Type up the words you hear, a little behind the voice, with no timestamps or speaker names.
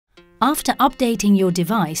After updating your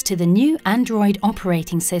device to the new Android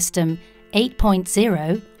operating system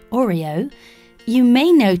 8.0 Oreo, you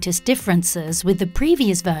may notice differences with the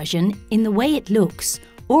previous version in the way it looks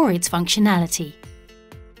or its functionality.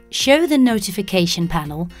 Show the notification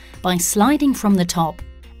panel by sliding from the top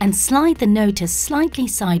and slide the notice slightly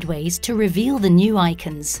sideways to reveal the new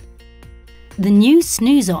icons. The new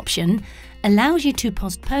snooze option allows you to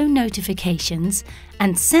postpone notifications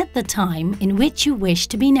and set the time in which you wish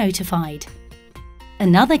to be notified.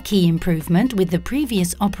 Another key improvement with the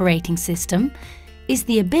previous operating system is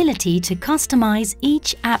the ability to customize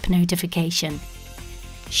each app notification.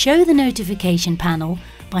 Show the notification panel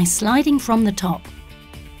by sliding from the top.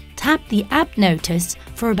 Tap the app notice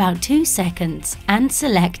for about 2 seconds and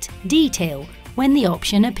select Detail when the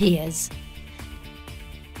option appears.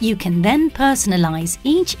 You can then personalize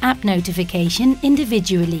each app notification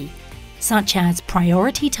individually, such as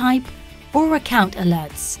priority type or account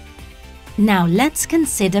alerts. Now let's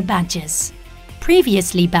consider badges.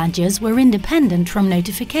 Previously, badges were independent from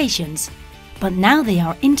notifications, but now they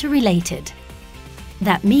are interrelated.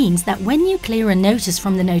 That means that when you clear a notice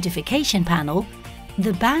from the notification panel,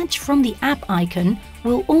 the badge from the app icon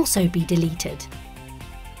will also be deleted.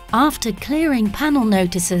 After clearing panel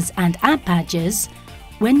notices and app badges,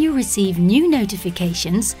 when you receive new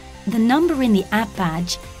notifications, the number in the app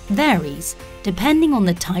badge varies depending on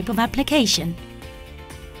the type of application.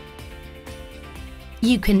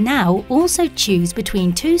 You can now also choose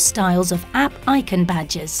between 2 styles of app icon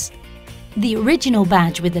badges: the original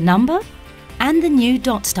badge with the number and the new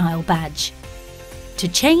dot style badge. To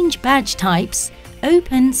change badge types,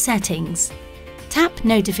 open Settings, tap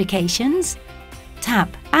Notifications,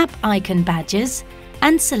 tap App Icon Badges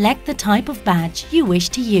and select the type of badge you wish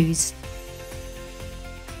to use.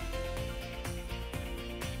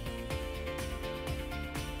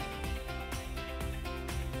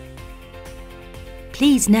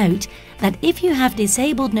 Please note that if you have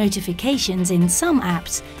disabled notifications in some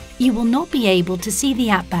apps, you will not be able to see the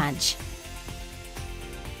app badge.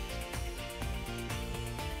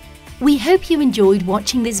 We hope you enjoyed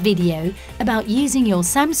watching this video about using your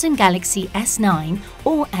Samsung Galaxy S9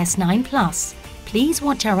 or S9 Plus. Please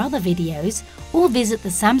watch our other videos or visit the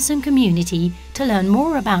Samsung community to learn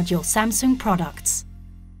more about your Samsung products.